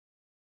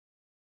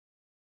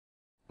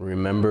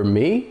Remember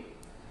me?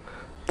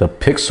 The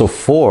Pixel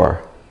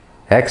 4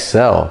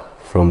 XL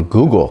from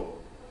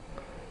Google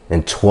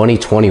in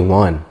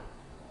 2021.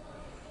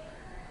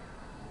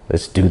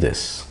 Let's do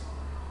this.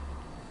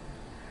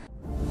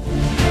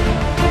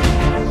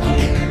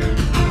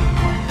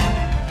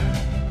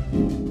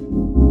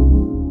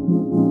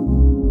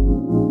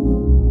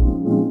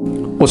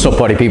 What's up,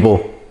 party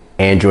people?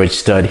 Android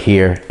Stud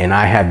here, and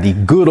I have the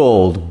good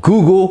old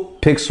Google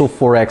Pixel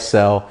 4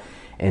 XL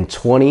in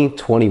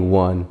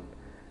 2021.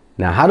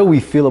 Now, how do we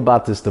feel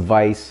about this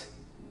device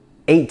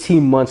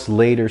 18 months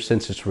later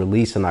since its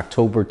release in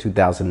October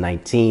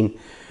 2019?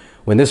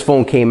 When this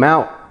phone came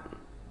out,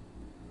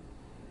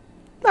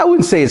 I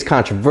wouldn't say it's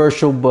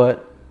controversial,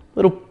 but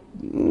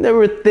there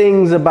were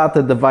things about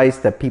the device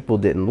that people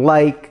didn't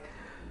like.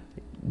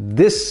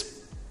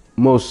 This,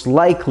 most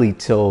likely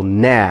till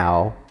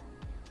now,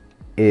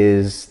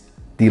 is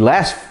the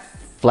last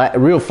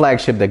real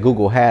flagship that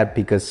Google had,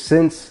 because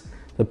since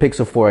the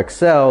Pixel 4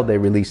 XL, they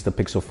released the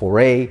Pixel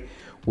 4a,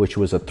 which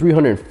was a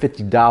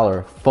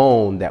 $350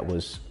 phone that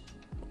was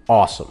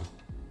awesome.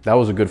 That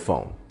was a good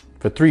phone.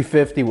 For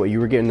 $350, what you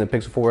were getting in the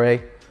Pixel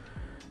 4a,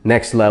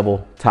 next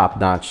level,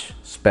 top-notch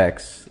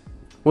specs.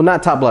 Well,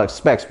 not top-notch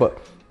specs,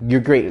 but you're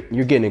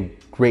getting a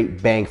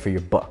great bang for your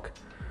buck.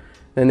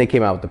 Then they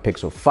came out with the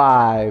Pixel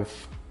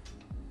 5,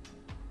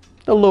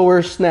 a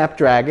lower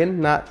Snapdragon,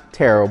 not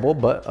terrible,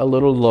 but a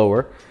little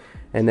lower.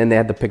 And then they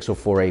had the Pixel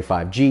 4a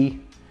 5G,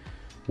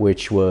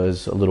 which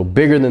was a little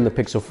bigger than the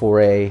Pixel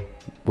 4a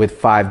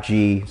with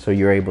 5G, so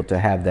you're able to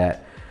have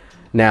that.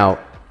 Now,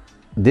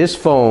 this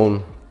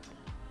phone,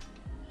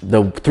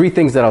 the three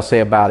things that I'll say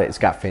about it: it's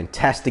got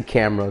fantastic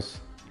cameras,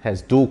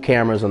 has dual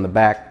cameras on the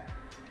back,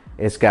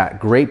 it's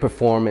got great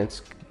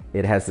performance,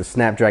 it has the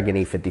Snapdragon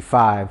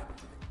 855,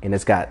 and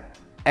it's got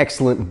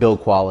excellent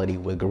build quality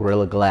with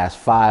Gorilla Glass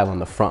 5 on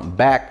the front and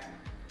back.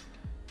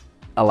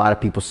 A lot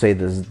of people say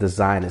this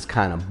design is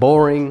kind of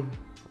boring.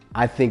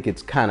 I think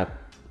it's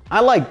I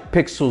like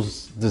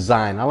Pixel's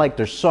design. I like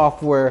their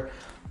software.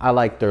 I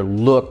like their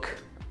look.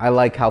 I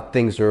like how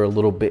things are a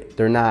little bit,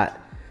 they're not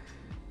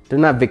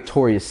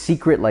Victoria's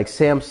Secret like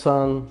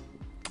Samsung,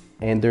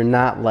 and they're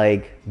not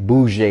like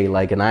bougie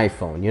like an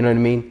iPhone, you know what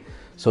I mean?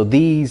 So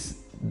the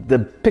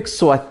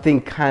Pixel, I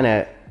think, kind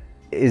of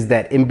is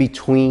that in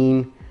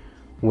between,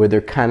 where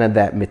they're kind of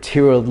that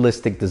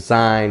materialistic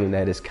design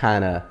that is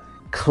kind of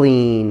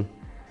clean.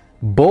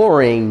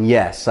 Boring,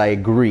 yes, I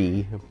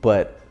agree,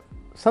 but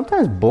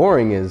sometimes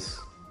boring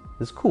is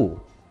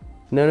cool.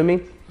 You know what I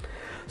mean?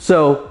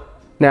 So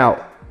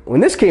now, when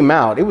this came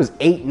out, it was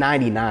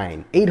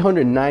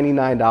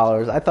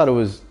 $899. I thought it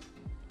was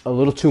a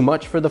little too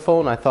much for the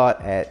phone. I thought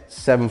at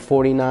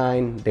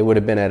 $749 they would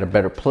have been at a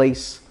better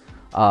place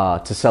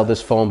to sell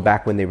this phone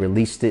back when they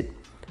released it.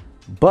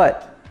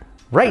 But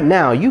right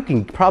now, you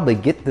can probably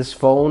get this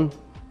phone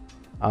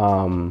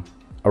around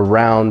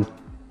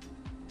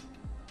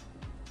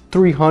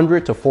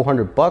 $300 to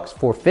 $400,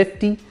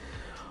 $450,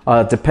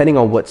 depending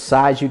on what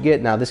size you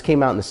get. Now, this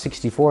came out in the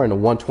 64 and the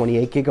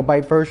 128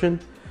 gigabyte version.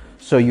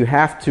 So you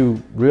have to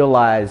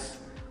realize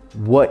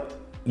what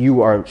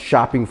you are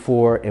shopping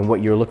for and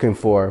what you're looking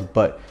for.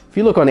 But if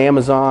you look on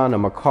Amazon or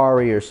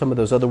Mercari or some of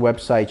those other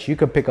websites, you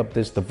can pick up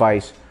this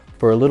device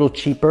for a little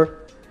cheaper.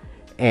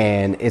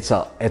 And it's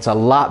a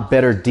lot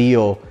better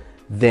deal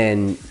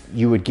than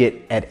you would get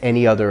at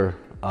any other,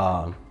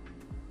 for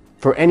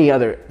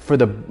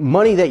the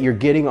money that you're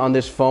getting on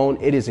this phone.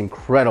 It is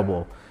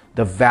incredible,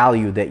 the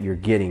value that you're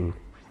getting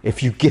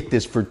if you get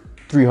this for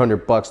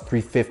 $300,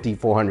 $350,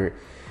 $400,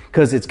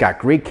 because it's got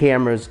great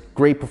cameras,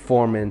 great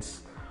performance,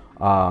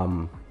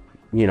 you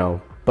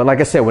know. But like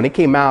I said, when it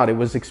came out, it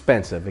was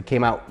expensive. They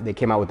came out with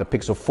the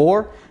Pixel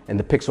 4 and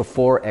the Pixel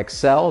 4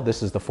 XL.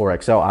 This is the 4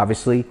 XL,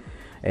 obviously,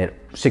 at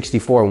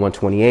 64 and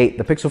 128.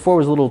 The Pixel 4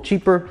 was a little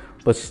cheaper,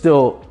 but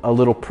still a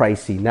little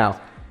pricey.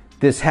 Now,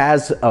 this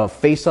has a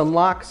face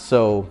unlock,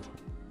 so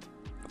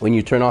when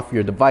you turn off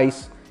your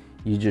device,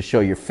 you just show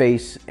your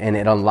face and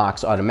it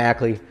unlocks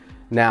automatically.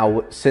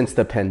 Now, since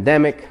the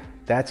pandemic,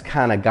 that's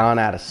kind of gone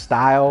out of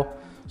style.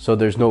 So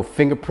there's no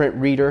fingerprint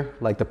reader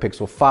like the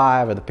Pixel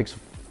 5 or the Pixel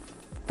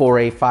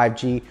 4a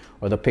 5G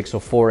or the Pixel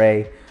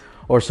 4a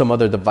or some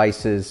other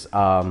devices.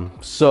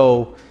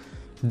 So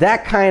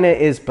that kind of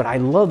is, but I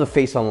love the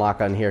face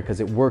unlock on here because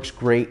it works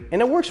great. And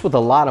it works with a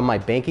lot of my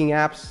banking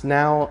apps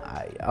now.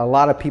 A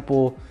lot of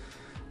people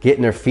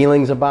getting their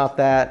feelings about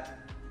that.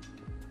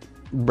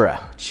 Bruh,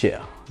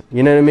 chill.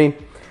 You know what I mean?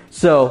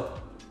 So,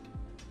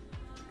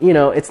 you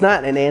know, it's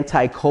not an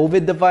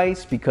anti-COVID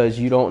device because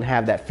you don't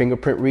have that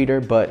fingerprint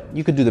reader, but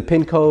you could do the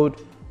PIN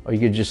code or you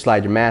could just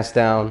slide your mask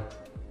down.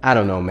 I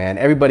don't know, man.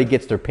 Everybody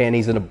gets their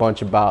panties in a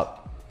bunch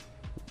about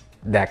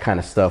that kind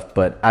of stuff,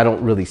 but I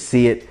don't really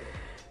see it.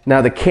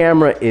 Now, the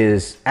camera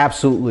is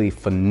absolutely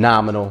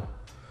phenomenal.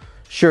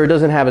 Sure, it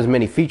doesn't have as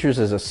many features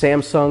as a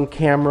Samsung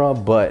camera,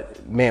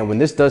 but man, when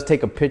this does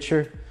take a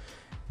picture,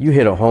 you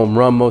hit a home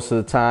run most of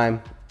the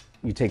time.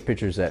 You take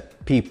pictures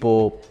at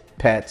people,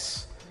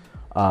 pets,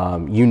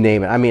 you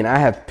name it. I mean, I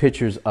have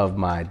pictures of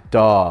my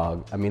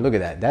dog. I mean, look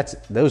at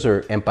that. Those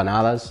are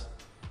empanadas.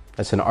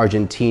 That's an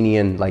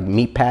Argentinian like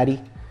meat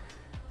patty.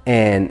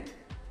 And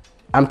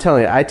I'm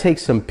telling you, I take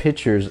some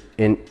pictures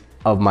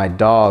of my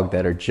dog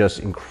that are just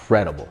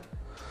incredible.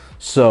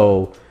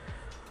 So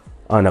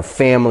on a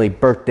family,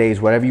 birthdays,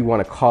 whatever you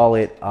want to call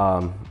it,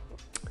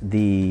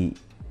 the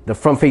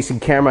front-facing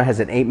camera has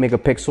an 8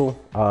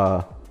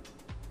 megapixel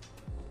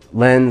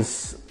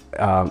lens.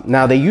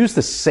 Now they use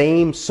the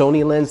same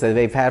Sony lens that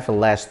they've had for the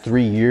last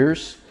 3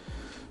 years,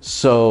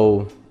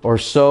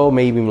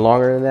 maybe even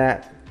longer than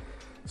that.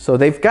 So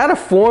they've got a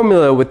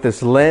formula with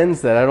this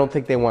lens that I don't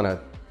think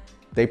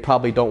they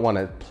probably don't want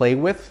to play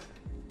with,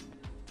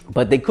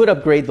 but they could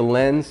upgrade the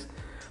lens.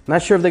 I'm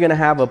not sure if they're gonna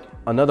have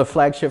another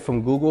flagship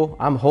from Google.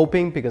 I'm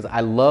hoping, because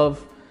I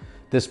love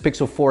this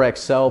Pixel 4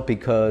 XL,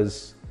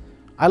 because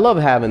I love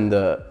having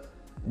the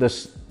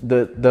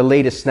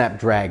latest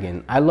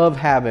Snapdragon. I love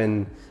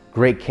having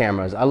great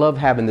cameras. I love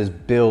having this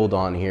build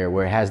on here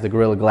where it has the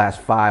Gorilla Glass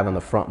 5 on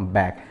the front and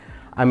back.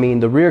 I mean,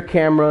 the rear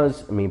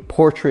cameras,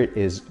 portrait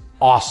is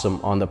awesome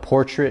on the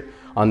portrait,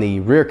 on the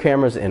rear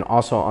cameras, and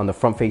also on the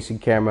front facing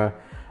camera.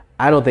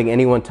 I don't think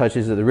anyone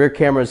touches it. The rear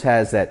cameras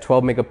has that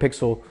 12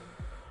 megapixel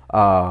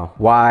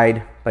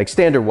wide, like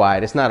standard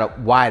wide. It's not a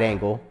wide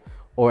angle,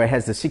 or it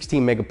has the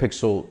 16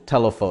 megapixel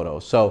telephoto.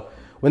 So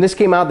when this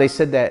came out, they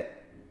said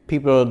that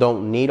people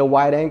don't need a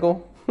wide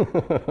angle.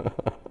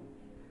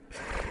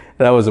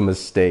 That was a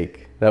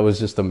mistake. That was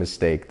just a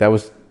mistake. That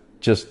was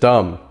just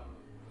dumb.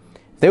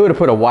 If they would have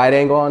put a wide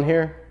angle on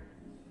here,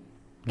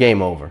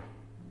 game over.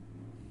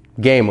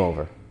 Game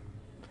over.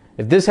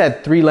 If this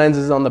had 3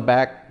 lenses on the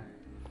back,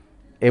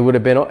 it would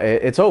have been,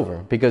 it's over,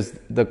 because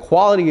the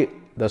quality,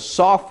 the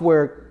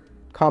software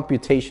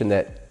computation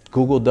that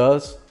Google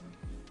does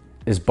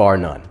is bar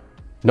none.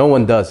 No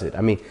one does it.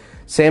 I mean,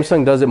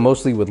 Samsung does it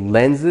mostly with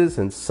lenses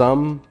and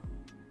some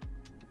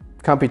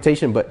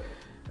computation,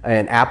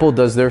 and Apple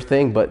does their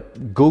thing,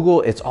 but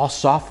Google, it's all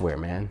software,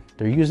 man.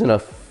 They're using a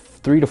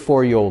 3 to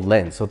 4 year old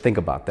lens, so think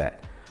about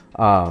that.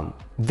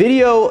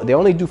 Video, they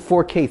only do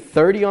 4K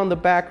 30 on the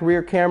back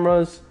rear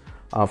cameras.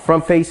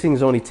 Front facing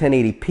is only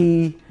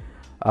 1080p.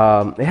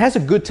 It has a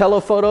good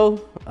telephoto.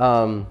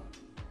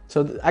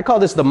 So I call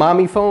this the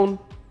mommy phone,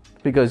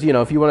 because, you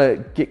know, if you want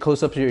to get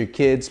close up to your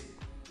kids,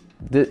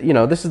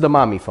 this is the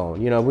mommy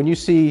phone. You know, when you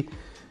see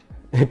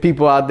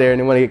people out there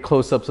and they want to get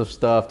close-ups of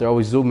stuff, they're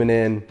always zooming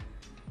in.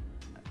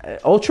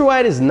 Ultra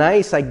wide is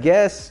nice, I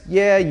guess.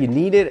 Yeah, you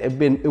need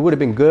it. It would have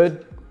been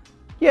good.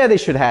 Yeah, they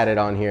should have had it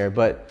on here,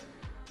 but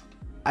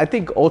I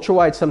think ultra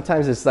wide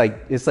sometimes it's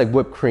like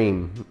whipped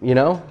cream, you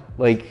know?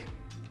 Like,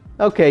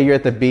 okay, you're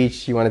at the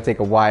beach, you want to take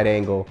a wide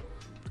angle,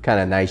 kind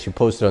of nice. You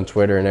post it on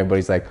Twitter and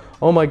everybody's like,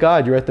 oh my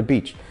God, you're at the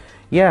beach.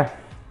 Yeah,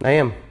 I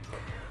am.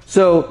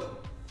 So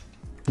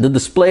the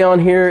display on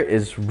here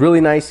is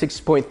really nice,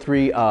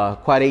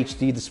 6.3 Quad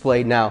HD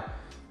display. Now,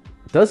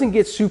 doesn't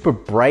get super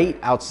bright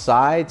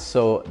outside,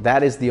 so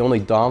that is the only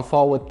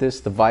downfall with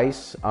this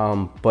device,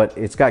 but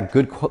it's got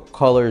good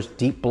colors,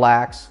 deep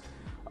blacks,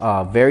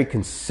 very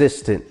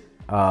consistent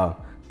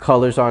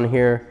colors on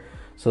here.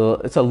 So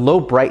it's a low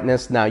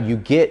brightness. Now you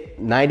get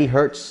 90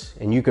 Hertz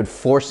and you could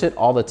force it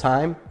all the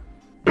time,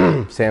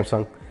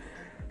 Samsung.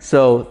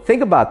 So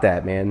think about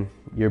that, man.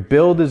 Your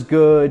build is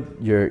good,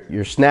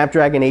 your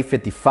Snapdragon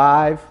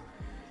 855,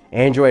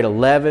 Android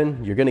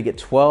 11, you're gonna get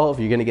 12,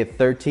 you're gonna get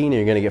 13, and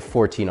you're gonna get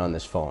 14 on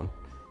this phone.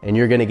 And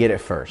you're gonna get it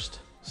first.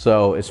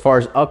 So as far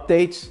as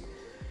updates,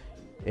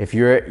 if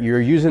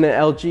you're using an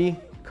LG,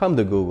 come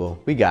to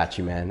Google. We got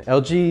you, man.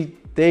 LG,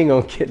 they ain't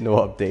gonna get no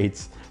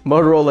updates.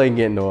 Motorola ain't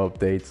getting no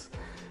updates.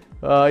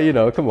 You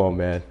know, come on,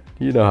 man.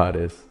 You know how it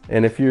is.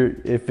 And if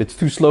it's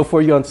too slow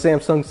for you on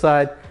Samsung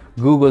side,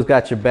 Google's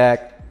got your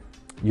back.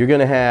 You're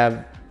gonna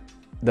have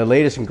the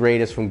latest and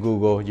greatest from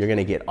Google. You're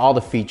gonna get all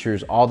the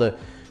features, all the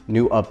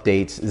new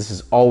updates. This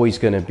is always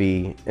gonna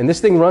be, and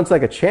this thing runs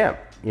like a champ,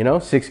 you know,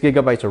 6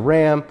 gigabytes of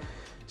RAM,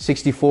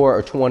 64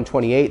 or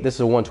 128. This is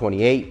a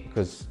 128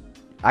 because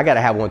I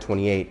gotta have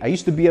 128. I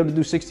used to be able to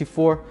do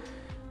 64.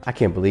 I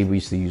can't believe we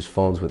used to use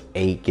phones with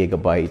 8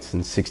 gigabytes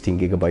and 16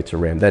 gigabytes of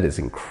RAM. That is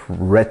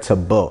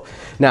incredible.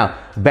 Now,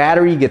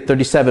 battery, you get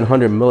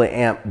 3700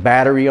 milliamp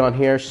battery on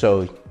here.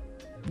 So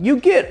you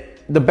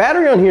get, the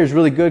battery on here is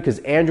really good because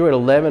Android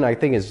 11, I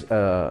think, is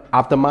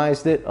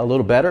optimized it a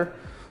little better.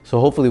 So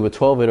hopefully with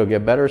 12, it'll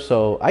get better.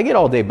 So I get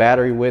all day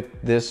battery with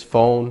this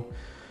phone.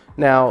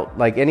 Now,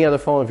 like any other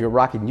phone, if you're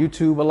rocking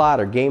YouTube a lot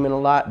or gaming a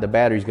lot, the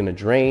battery's gonna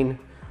drain.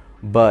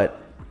 But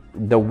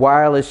the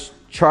wireless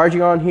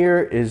charging on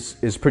here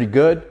is pretty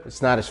good.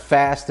 It's not as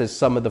fast as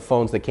some of the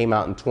phones that came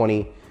out in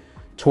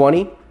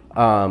 2020.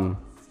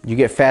 You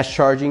get fast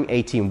charging,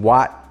 18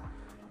 watt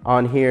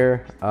on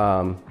here.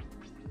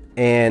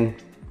 And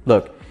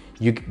look,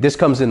 this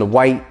comes in the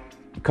white,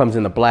 it comes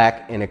in the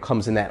black, and it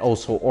comes in that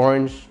also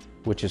orange,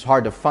 which is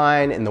hard to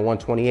find in the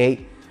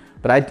 128.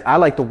 But I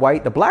like the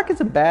white. The black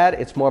isn't bad.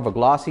 It's more of a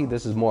glossy.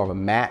 This is more of a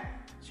matte.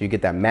 So you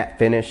get that matte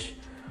finish.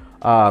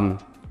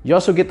 You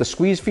also get the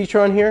squeeze feature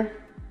on here.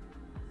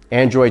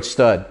 Android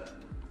stud.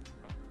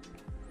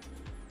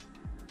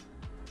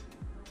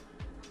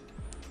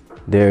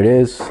 There it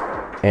is.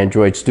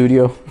 Android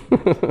Studio.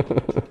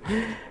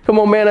 Come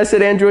on, man, I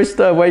said Android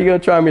stuff. Why are you gonna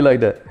try me like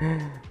that?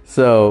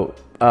 So,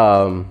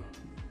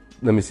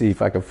 let me see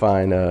if I can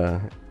find,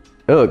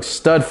 look,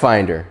 Stud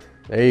Finder.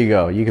 There you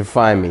go, you can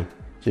find me.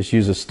 Just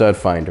use a Stud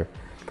Finder.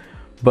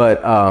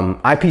 But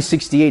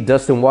IP68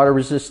 dust and water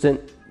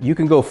resistant. You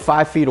can go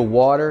 5 feet of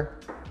water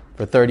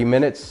for 30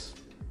 minutes.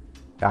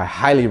 I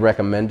highly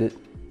recommend it.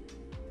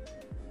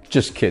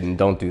 Just kidding,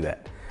 don't do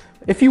that.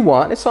 If you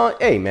want, it's on,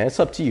 hey man, it's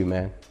up to you,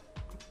 man.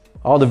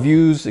 All the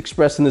views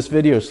expressed in this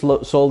video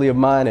are solely of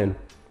mine and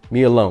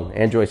me alone,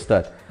 Android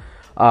Stud.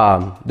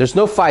 There's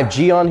no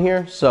 5G on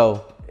here,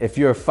 so if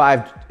you're the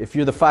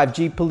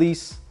 5G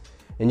police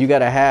and you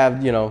gotta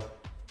have, you know,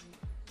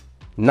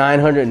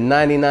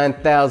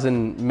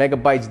 999,000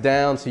 megabytes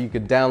down so you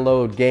could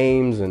download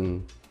games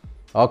and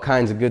all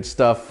kinds of good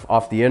stuff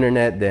off the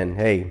internet, then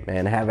hey,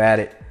 man, have at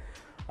it.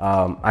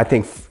 I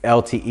think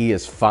LTE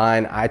is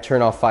fine. I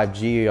turn off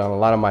 5G on a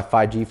lot of my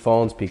 5G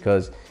phones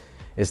because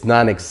it's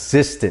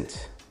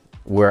non-existent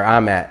where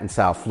I'm at in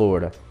South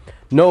Florida.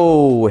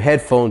 No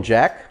headphone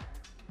jack,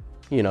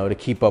 you know, to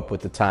keep up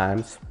with the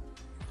times.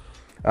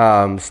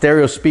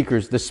 Stereo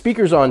speakers. The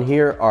speakers on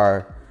here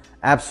are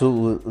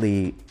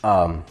absolutely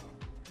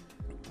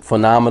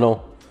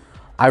phenomenal.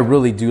 I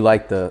really do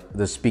like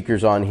the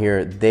speakers on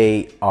here.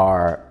 They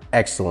are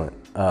excellent.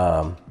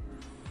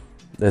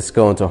 Let's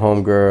go into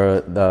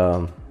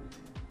Homegirl,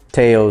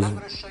 Tails.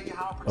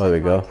 Oh, there we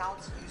go.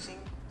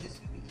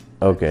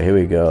 Okay, here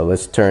we go.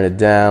 Let's turn it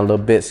down a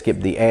little bit. Skip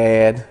the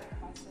ad.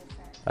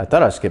 I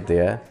thought I skipped the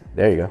ad.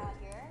 There you go.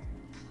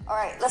 All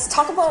right, let's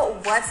talk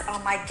about what's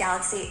on my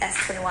Galaxy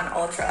S21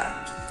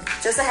 Ultra.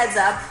 Just a heads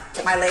up,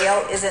 my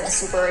layout isn't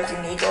super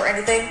unique or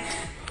anything.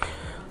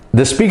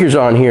 The speakers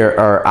on here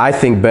are, I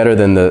think, better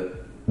than the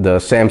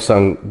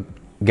Samsung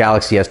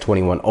Galaxy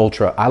S21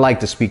 Ultra. I like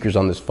the speakers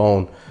on this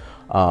phone.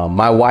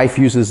 My wife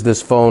uses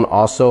this phone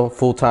also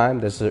full time.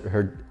 This is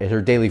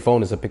her daily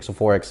phone is a Pixel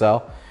 4 XL,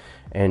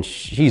 and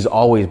she's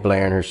always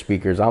blaring her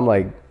speakers. I'm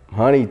like,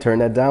 honey, turn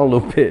that down a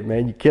little bit,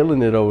 man. You're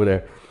killing it over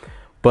there.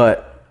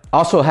 But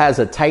also has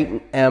a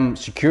Titan M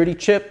security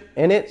chip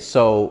in it,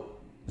 so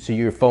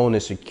your phone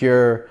is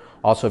secure.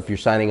 Also, if you're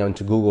signing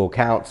into Google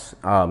accounts,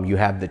 you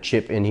have the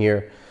chip in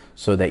here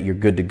so that you're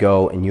good to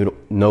go, and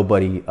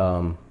nobody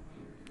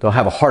they'll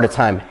have a harder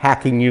time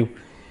hacking you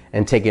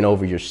and taking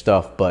over your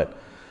stuff. But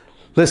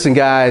listen,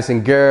 guys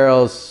and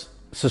girls,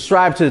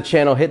 subscribe to the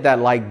channel, hit that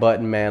like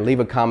button, man. Leave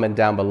a comment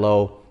down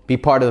below. Be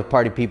part of the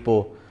party,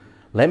 people.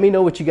 Let me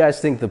know what you guys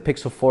think of the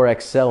Pixel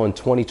 4 XL in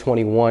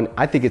 2021.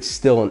 I think it's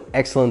still an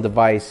excellent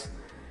device,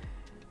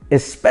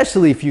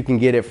 especially if you can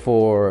get it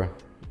for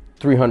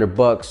 300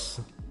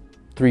 bucks,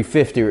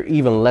 350, or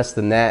even less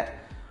than that,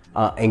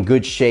 in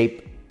good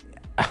shape.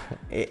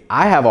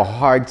 I have a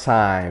hard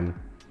time.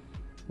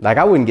 Like,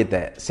 I wouldn't get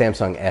that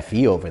Samsung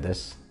FE over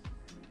this.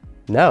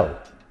 No.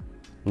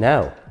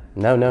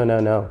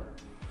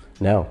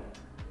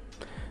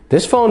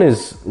 This phone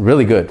is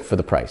really good for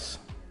the price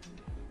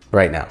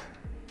right now.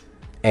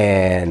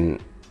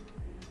 And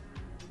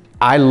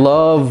I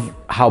love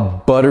how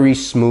buttery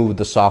smooth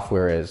the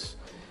software is.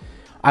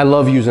 I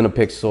love using a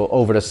Pixel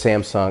over the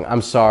Samsung.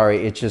 I'm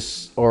sorry, it's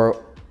just,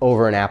 or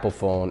over an Apple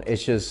phone.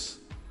 It's just,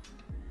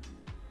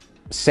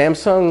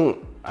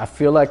 Samsung, I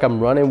feel like I'm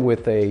running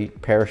with a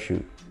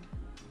parachute.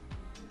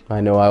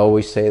 I know I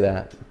always say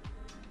that,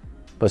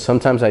 but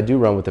sometimes I do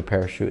run with a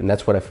parachute, and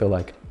that's what I feel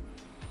like.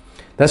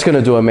 That's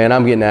gonna do it, man.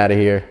 I'm getting out of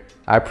here.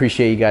 I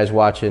appreciate you guys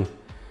watching.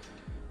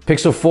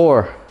 Pixel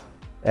 4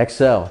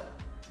 XL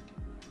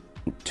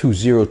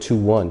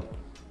 2021.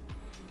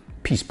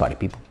 Peace, party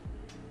people.